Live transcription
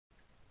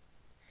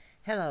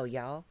Hello,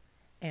 y'all,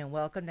 and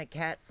welcome to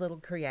Cat's Little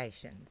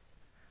Creations.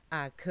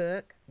 I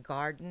cook,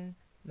 garden,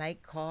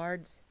 make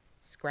cards,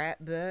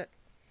 scrapbook,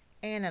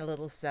 and a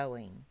little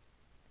sewing.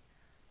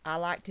 I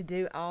like to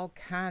do all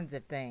kinds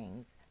of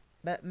things,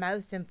 but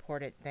most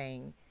important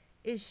thing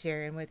is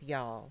sharing with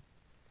y'all.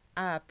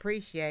 I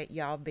appreciate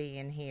y'all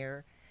being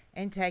here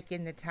and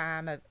taking the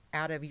time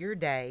out of your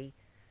day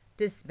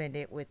to spend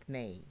it with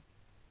me.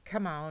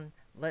 Come on,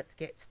 let's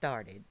get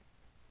started.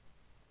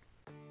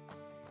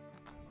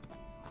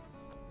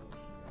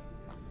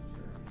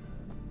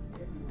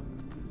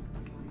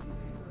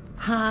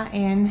 Hi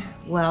and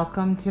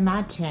welcome to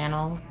my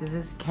channel. This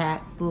is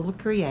Cat's Little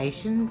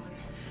Creations,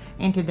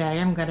 and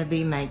today I'm going to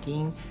be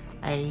making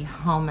a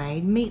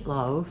homemade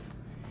meatloaf.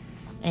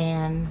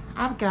 And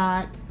I've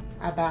got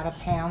about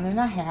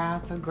 1.5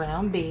 pounds of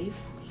ground beef.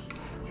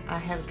 I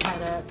have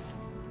cut up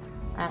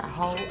a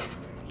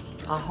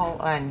whole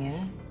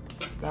onion.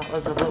 That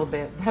was a little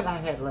bit that I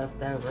had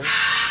left over.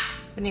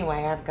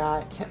 Anyway, I've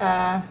got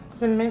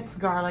some minced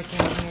garlic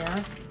in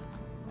here.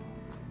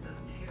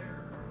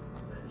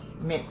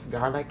 Minced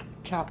garlic,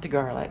 chopped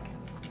garlic,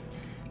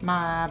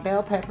 my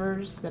bell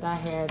peppers that I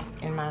had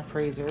in my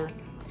freezer,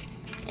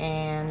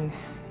 and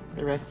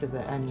the rest of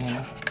the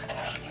onion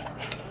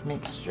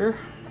mixture.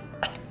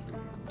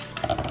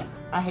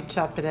 I had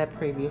chopped it up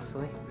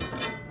previously,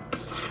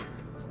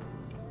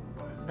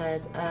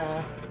 but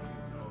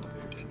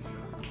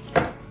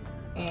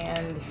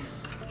and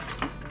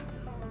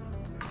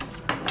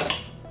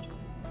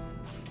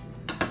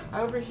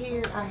over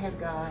here I have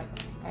got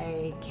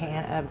a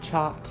can of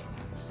chopped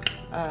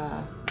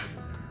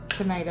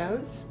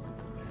tomatoes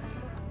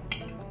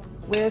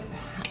with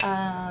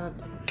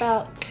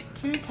about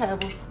 2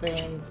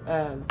 tablespoons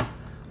of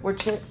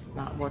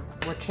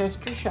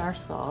Worcestershire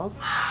sauce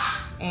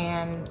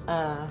and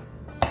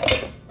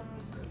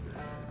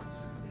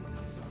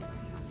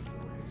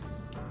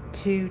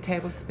 2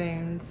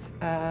 tablespoons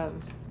of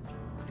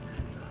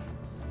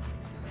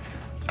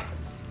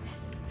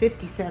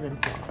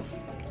 57 sauce.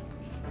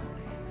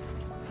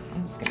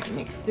 I'm just going to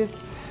mix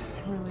this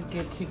really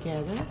good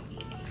together.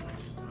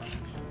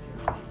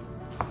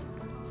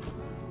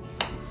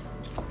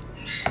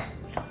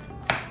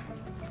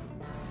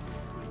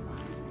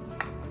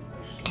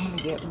 I'm going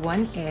to get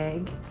 1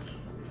 egg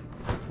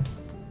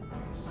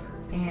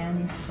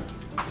and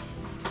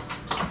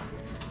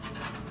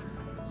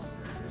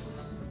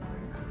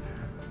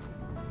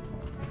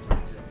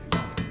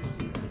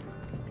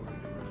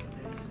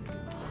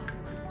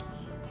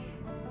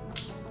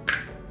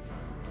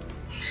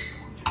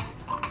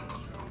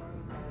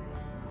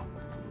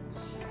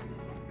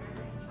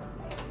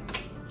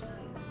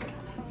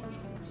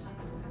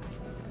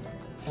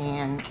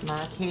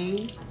my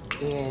key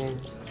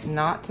is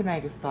not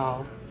tomato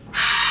sauce,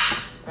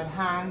 but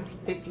Heinze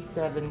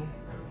 57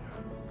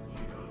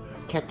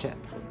 ketchup.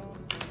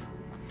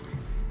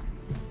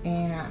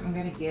 And I'm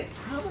going to get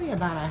probably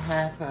about a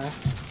half a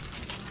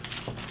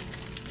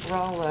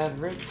roll of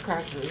Ritz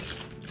crackers.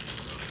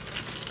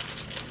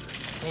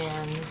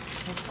 And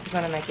this is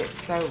going to make it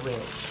so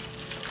rich.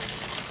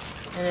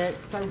 And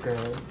it's so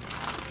good.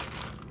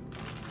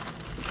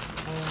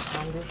 And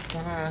I'm just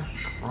going to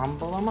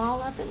crumble them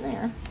all up in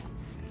there.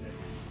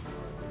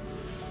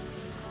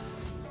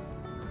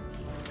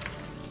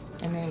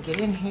 And then get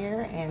in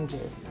here and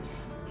just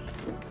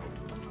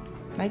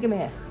make a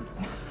mess.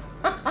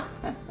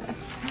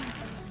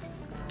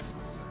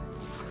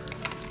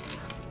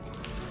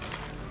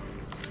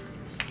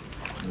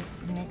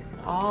 Just mix it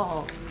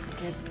all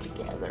good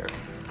together.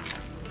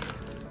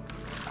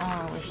 Oh,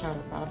 I wish I would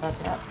have thought about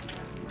that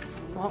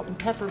salt and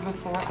pepper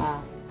before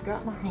I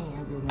got my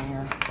hands in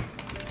there.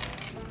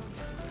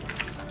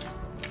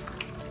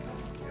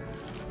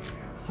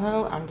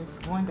 So I'm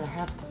just going to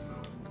have to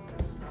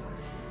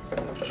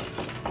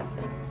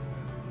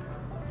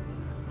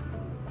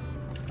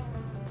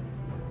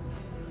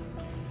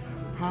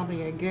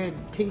probably a good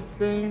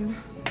teaspoon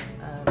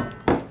of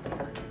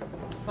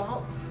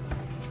salt.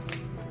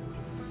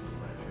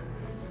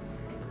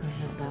 And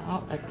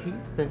about a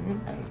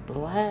teaspoon of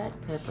black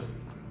pepper.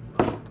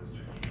 And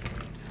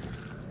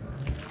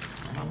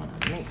I'm going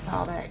to mix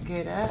all that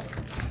good up.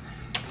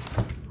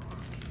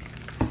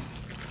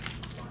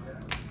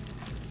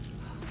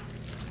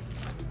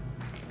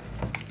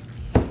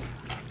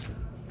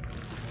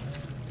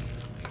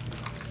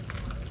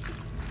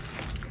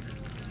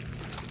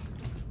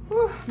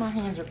 My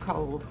hands are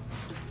cold.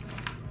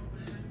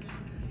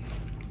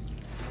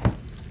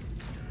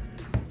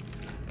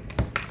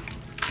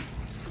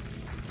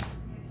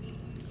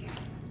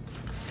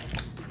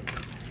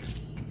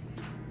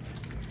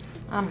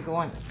 I'm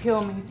going to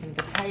peel me some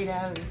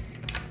potatoes,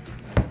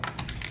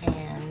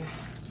 and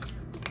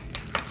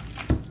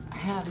I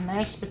have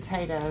mashed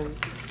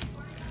potatoes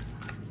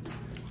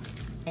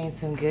and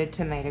some good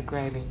tomato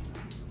gravy.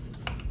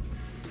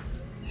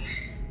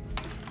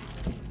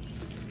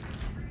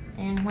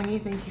 And when you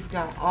think you've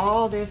got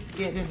all this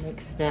good and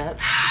mixed up,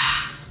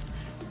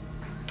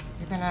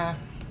 you're gonna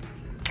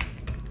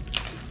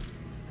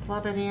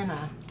plop it in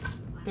a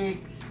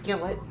big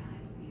skillet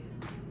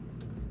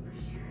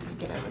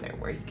get over there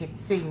where you can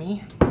see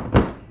me.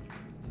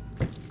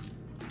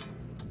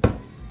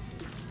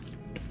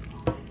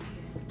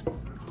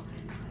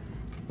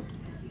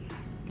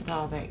 Get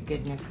all that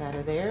goodness out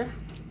of there.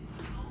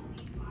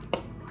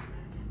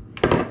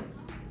 And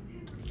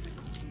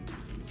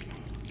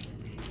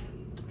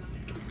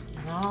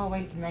I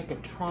always make a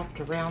trough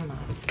around my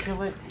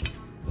skillet,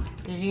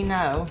 because you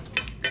know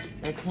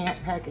they can't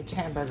package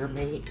hamburger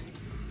meat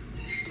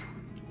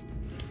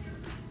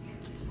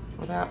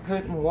without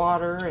putting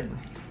water and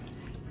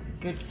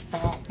good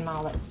fat and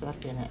all that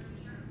stuff in it.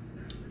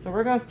 So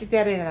we're going to stick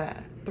that in a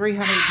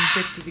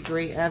 350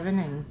 degree oven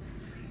and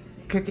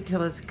cook it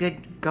till it's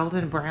good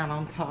golden brown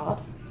on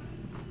top.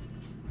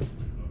 I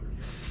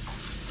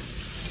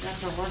got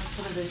to wash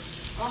some of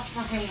this off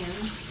my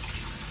hands.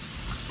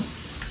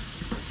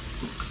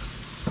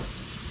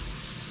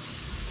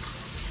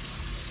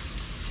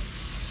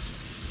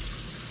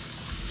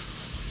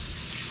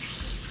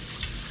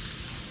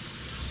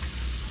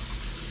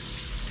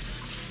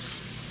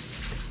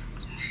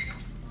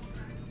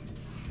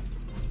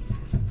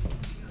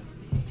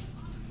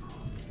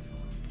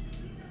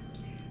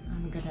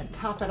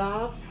 Top it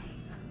off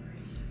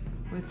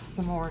with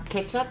some more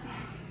ketchup.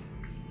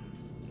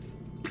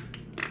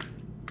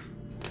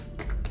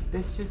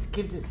 This just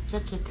gives it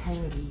such a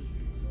tangy,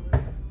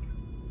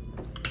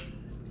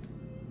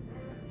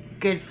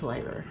 good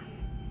flavor.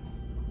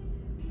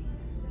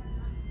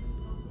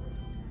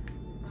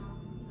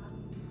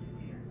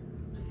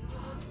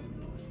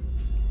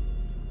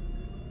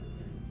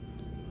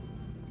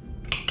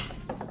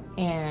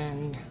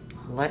 And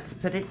let's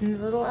put it in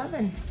the little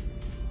oven.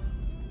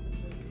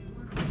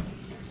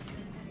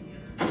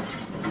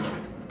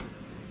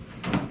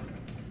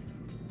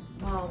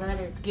 While that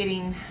is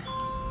getting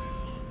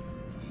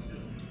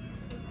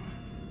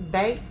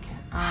baked,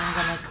 I'm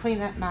going to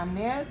clean up my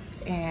mess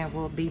and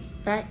we'll be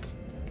back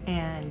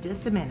in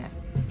just a minute.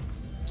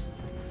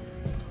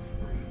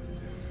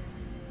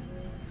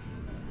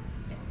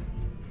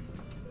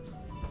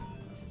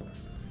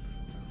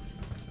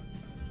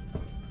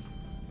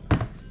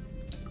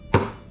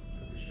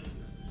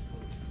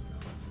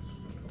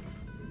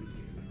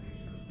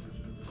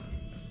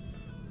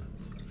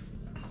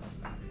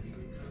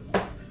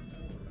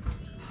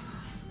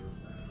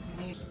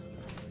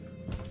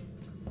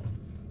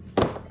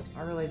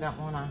 I really don't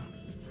want to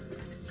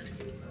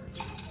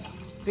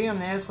film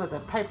this with a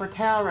paper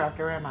towel wrapped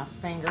around my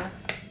finger.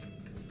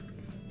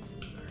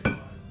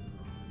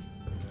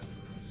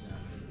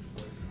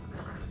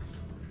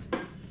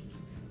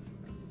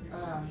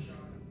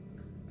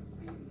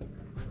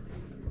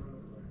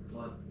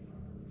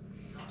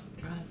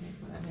 Trying to think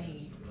what I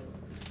need.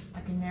 I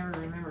can never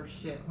remember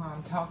shit while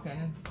I'm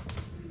talking.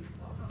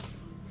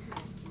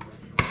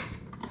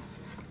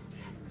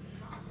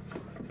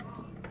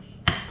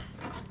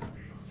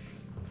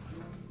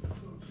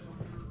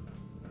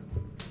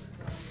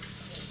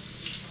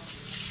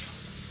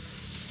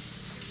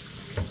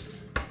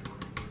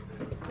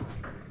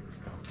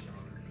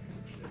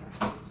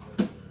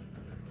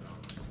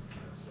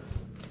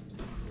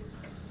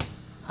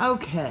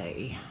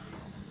 Okay.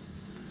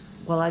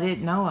 Well, I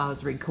didn't know I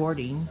was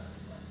recording.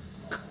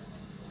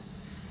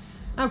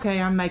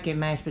 Okay, I'm making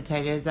mashed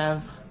potatoes.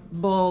 I've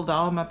boiled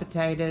all my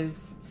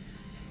potatoes.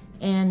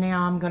 And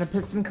now I'm going to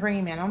put some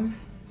cream in them.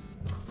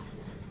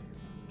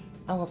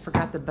 Oh, I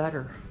forgot the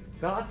butter.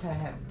 Got to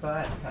have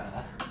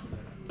butter.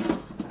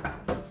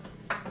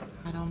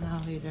 I don't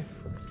know either.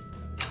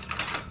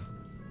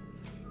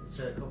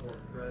 Said a couple of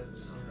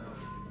threads.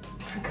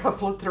 A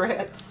couple of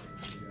threads.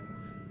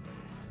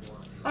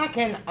 I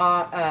can,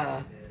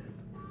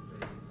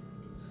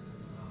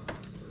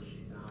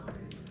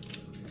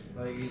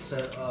 like you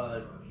said,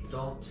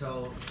 don't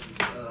tell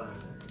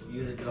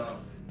you to get off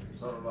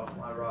something about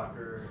my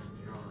rocker.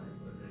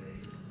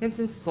 and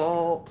some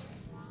salt,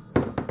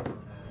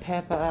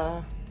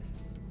 pepper,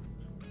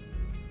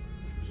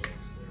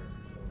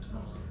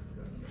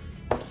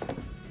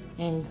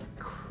 and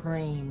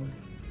cream.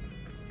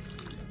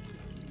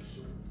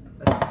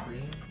 That's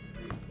cream?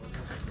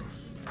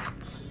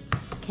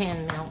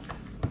 Canned milk.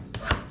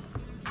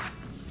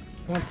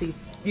 Once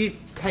you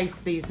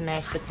taste these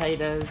mashed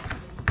potatoes,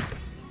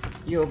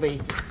 you'll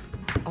be,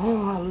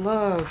 oh, I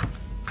love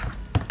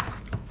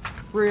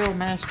real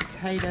mashed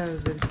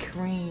potatoes with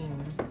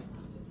cream.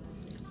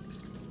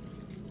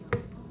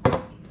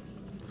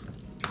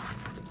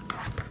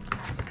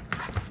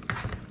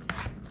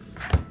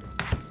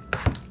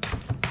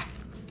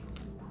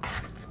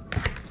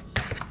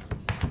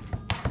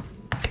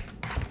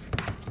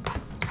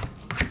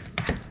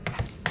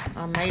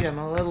 I made them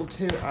a little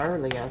too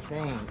early, I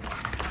think.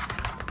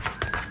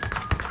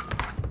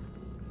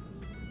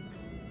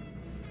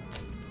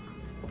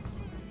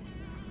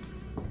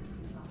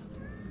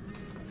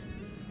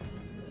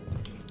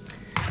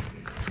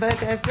 But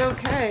that's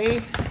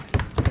okay.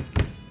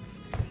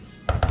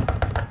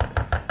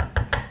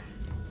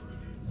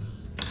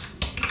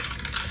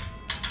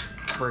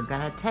 We're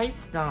gonna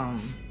taste them.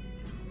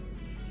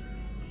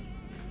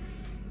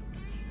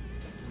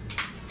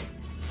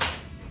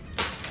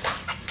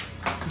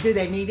 Do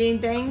they need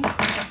anything?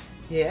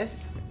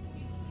 Yes.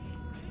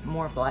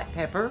 More black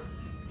pepper.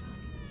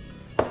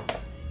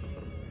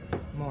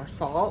 More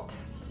salt.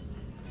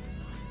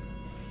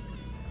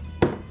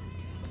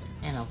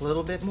 And a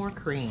little bit more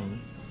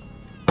cream.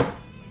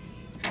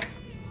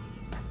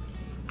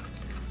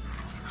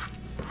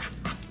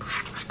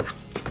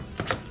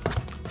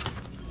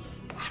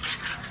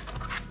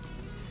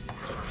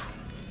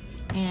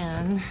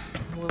 And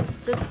we'll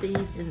sit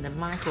these in the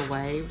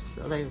microwave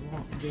so they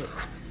won't get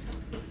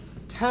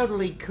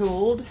totally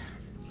cooled.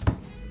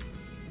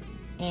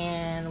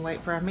 And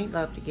wait for our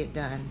meatloaf to get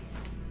done.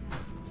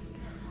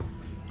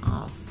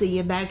 I'll see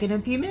you back in a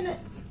few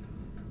minutes.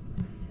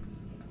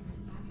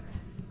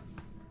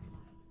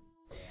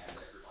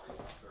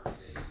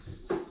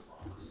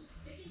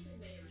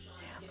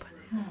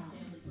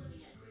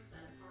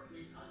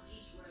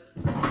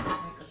 Make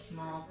a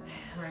small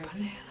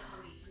gravy.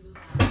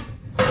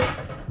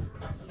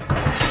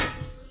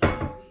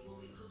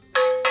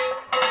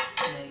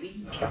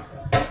 Maybe.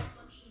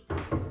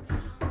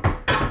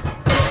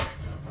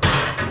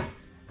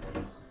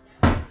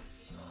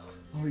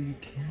 Oh, you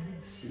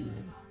can see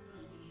it.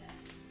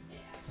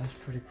 That's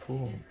pretty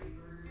cool.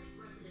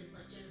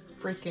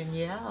 Freaking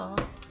yeah.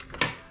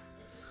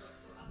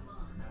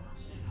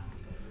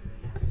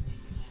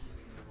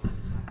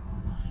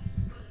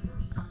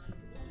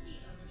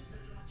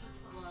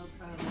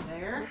 Over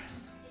there.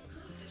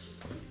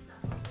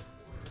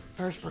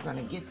 First, we're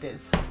gonna get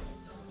this.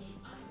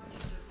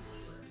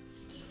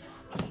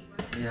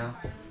 Yeah.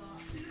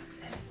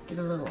 Get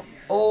a little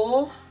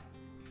oil.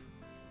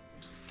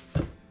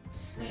 There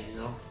you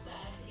go.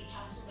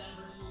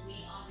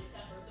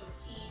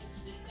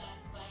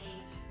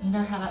 You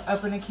know how to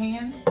open a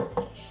can?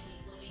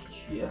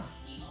 Yeah.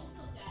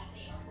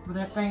 With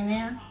that thing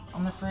there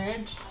on the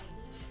fridge?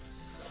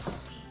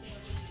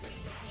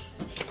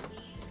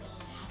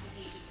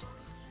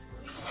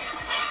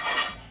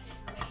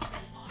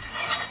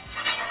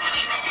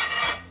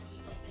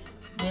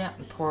 Yeah,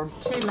 and pour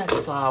too much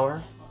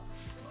flour.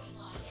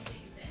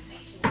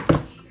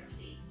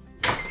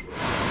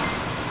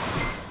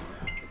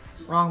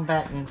 Wrong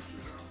button.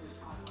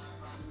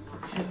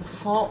 And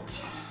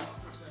salt.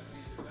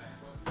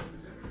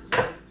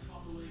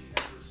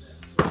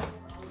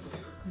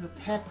 The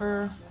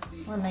pepper.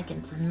 We're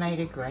making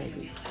tomato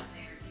gravy.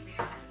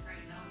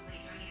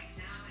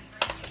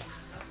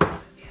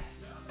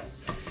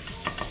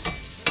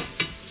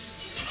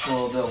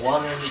 Well, the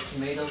water and the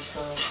tomato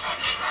stuff.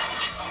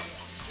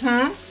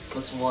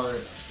 What's water?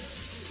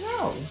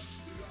 No.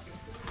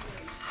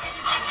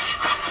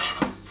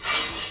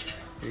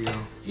 There you go.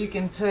 You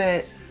can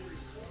put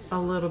a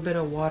little bit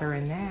of water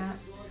in that.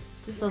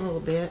 Just a little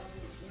bit.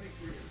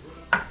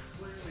 I'm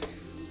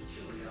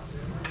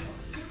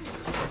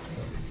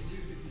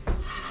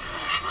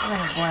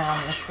gonna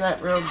brown this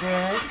up real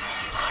good.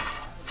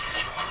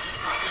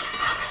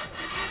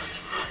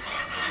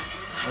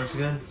 That's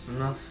good.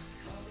 Enough.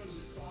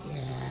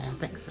 Yeah, I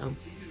think so.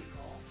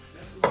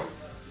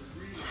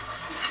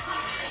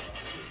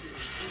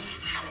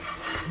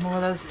 More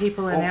of those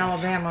people in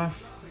Alabama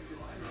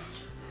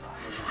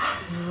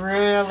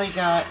really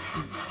got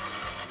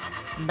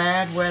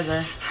bad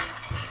weather.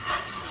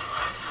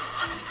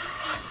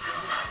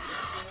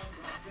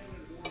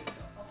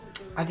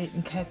 I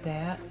didn't cut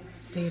that.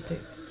 See if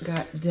it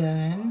got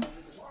done.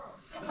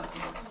 I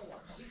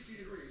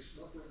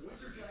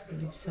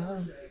believe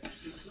so.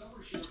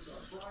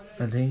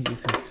 I think you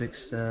can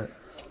fix that.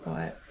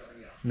 What?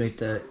 Make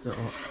that,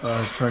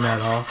 turn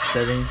that off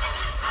setting.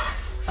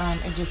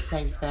 It just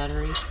saves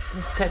battery.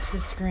 Just touch the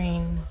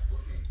screen.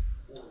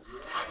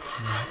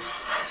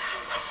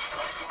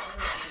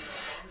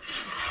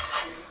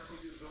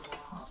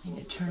 I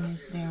need to turn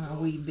this down a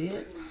wee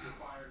bit.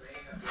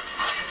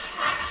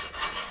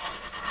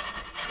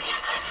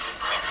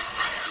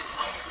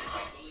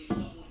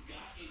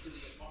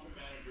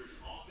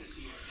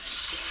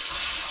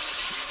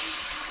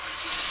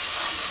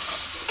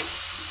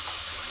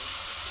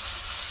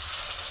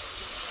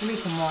 Give me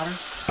some water.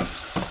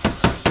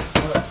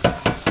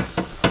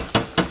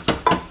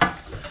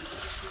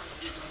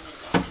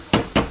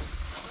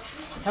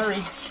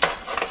 Hurry.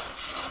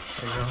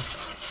 There you go.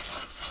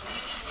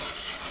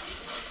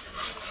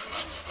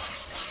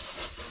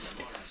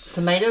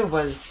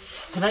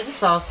 Tomato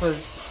sauce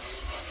was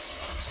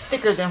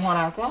thicker than what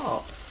I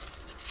thought.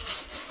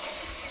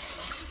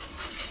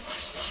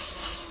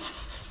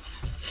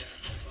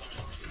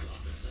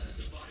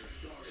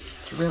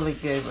 It's really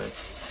good with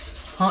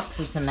hunks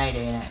of tomato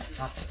in it,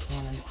 not the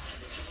cannon.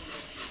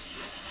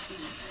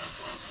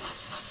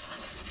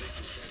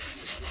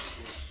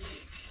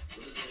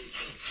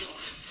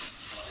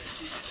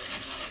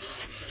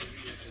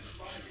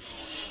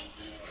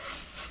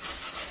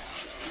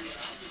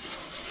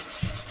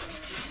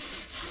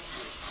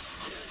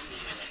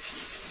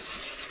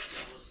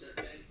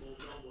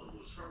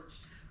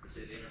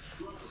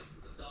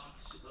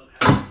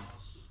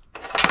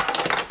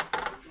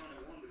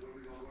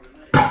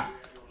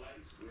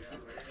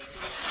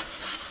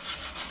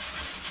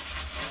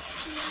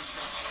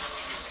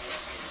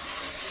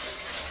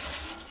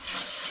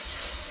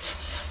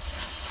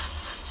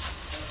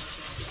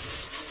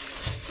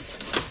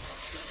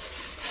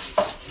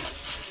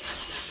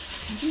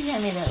 you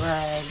hand me that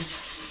rag?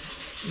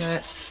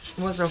 That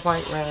was a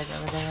white rag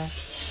over there.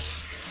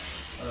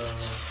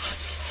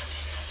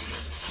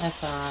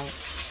 That's alright.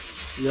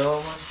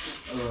 Yellow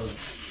one?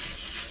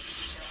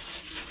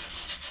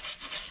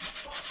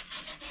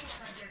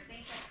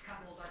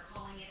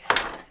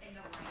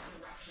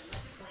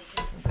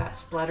 Got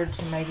splattered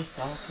tomato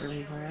sauce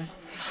everywhere.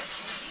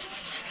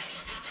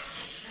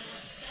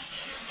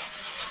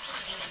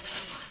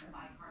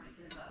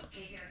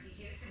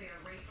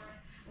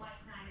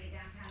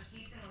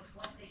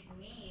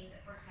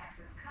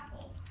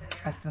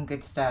 That's some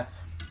good stuff.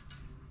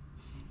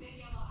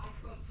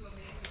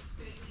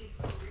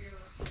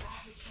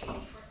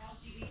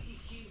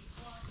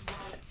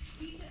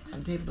 I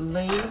do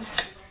believe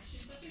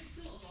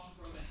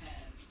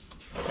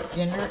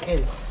dinner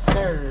is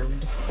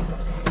served.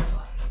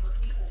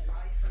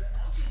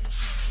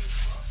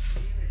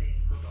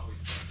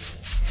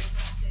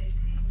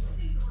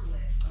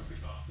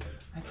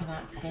 I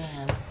cannot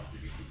stand.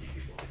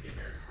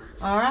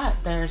 All right,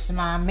 there's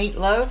my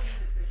meatloaf,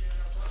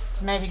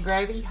 tomato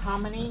gravy,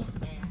 hominy.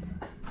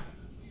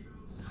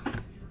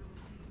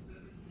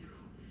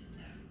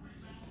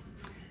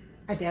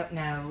 I don't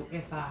know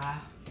if I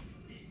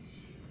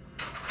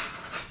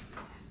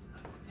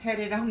had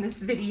it on this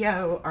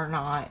video or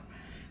not,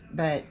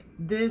 but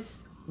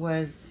this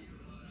was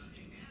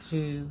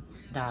to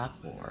die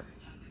for.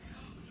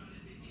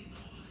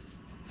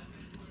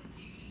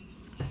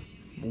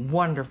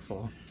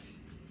 Wonderful.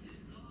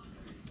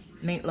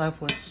 Meatloaf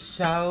was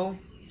so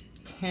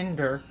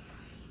tender,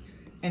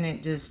 and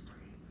it just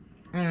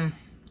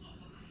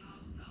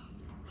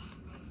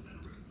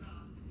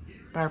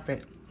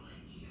perfect.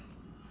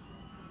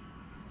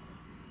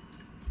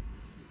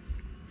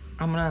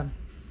 I'm gonna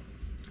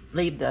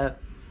leave the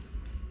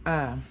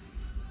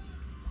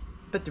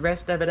put the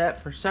rest of it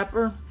up for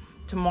supper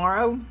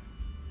tomorrow,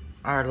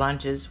 or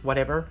lunches,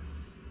 whatever,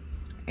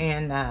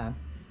 and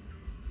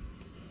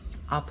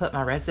I'll put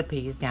my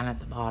recipes down at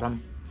the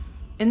bottom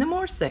in the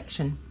more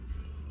section.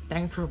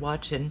 Thanks for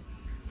watching.